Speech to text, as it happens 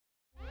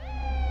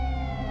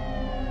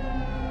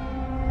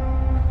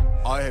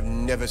I have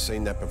never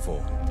seen that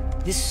before.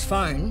 This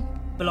phone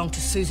belonged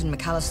to Susan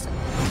McAllister.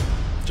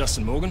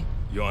 Justin Morgan,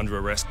 you're under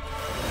arrest.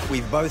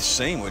 We've both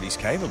seen what he's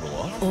capable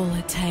of. All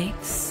it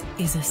takes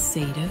is a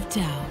seed of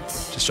doubt.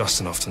 Does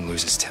Justin often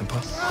lose his temper?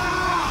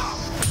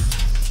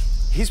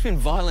 He's been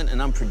violent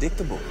and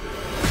unpredictable.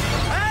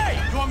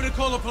 Hey! You want me to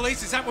call the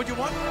police? Is that what you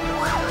want?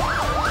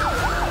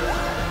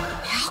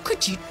 How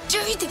could you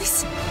do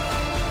this?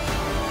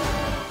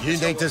 You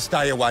need to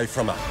stay away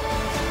from her.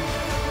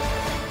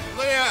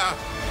 Leah!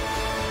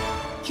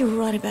 You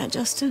were right about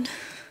Justin.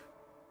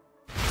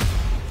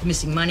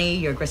 Missing money,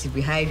 your aggressive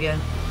behaviour.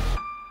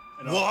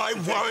 Why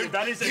won't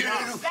that is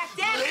enough.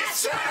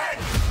 listen?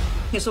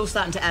 It's all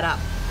starting to add up.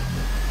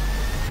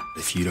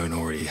 If you don't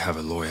already have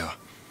a lawyer,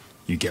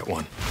 you get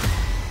one.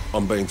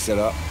 I'm being set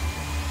up.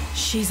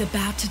 She's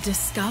about to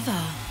discover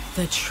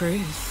the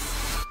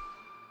truth.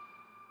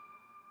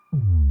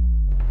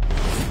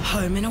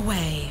 Home and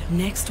Away,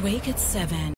 next week at 7.